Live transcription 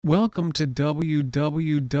Welcome to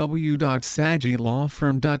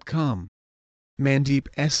www.sajilawfirm.com. Mandeep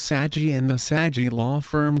S. Sajji and the Sajji Law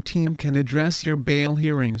Firm team can address your bail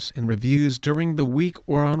hearings and reviews during the week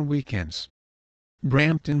or on weekends.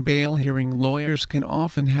 Brampton bail hearing lawyers can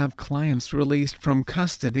often have clients released from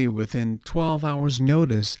custody within 12 hours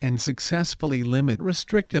notice and successfully limit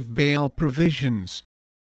restrictive bail provisions.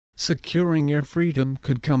 Securing your freedom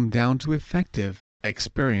could come down to effective,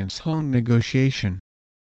 experienced home negotiation.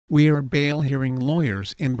 We are bail hearing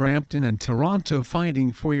lawyers in Brampton and Toronto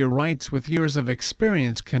fighting for your rights with years of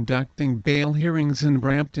experience conducting bail hearings in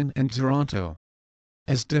Brampton and Toronto.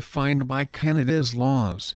 As defined by Canada's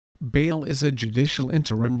laws, bail is a judicial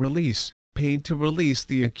interim release, paid to release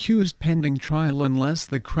the accused pending trial unless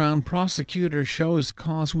the Crown Prosecutor shows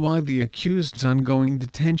cause why the accused's ongoing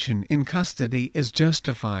detention in custody is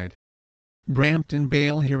justified. Brampton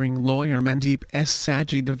bail hearing lawyer Mandeep S.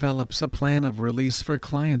 Sajji develops a plan of release for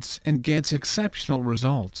clients and gets exceptional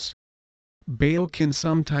results. Bail can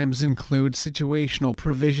sometimes include situational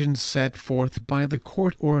provisions set forth by the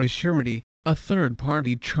court or a surety, a third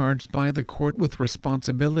party charged by the court with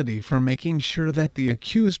responsibility for making sure that the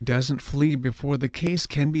accused doesn't flee before the case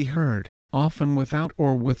can be heard, often without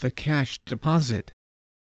or with a cash deposit.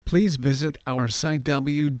 Please visit our site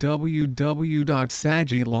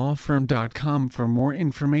www.sajilawfirm.com for more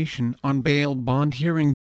information on bail bond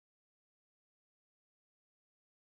hearing.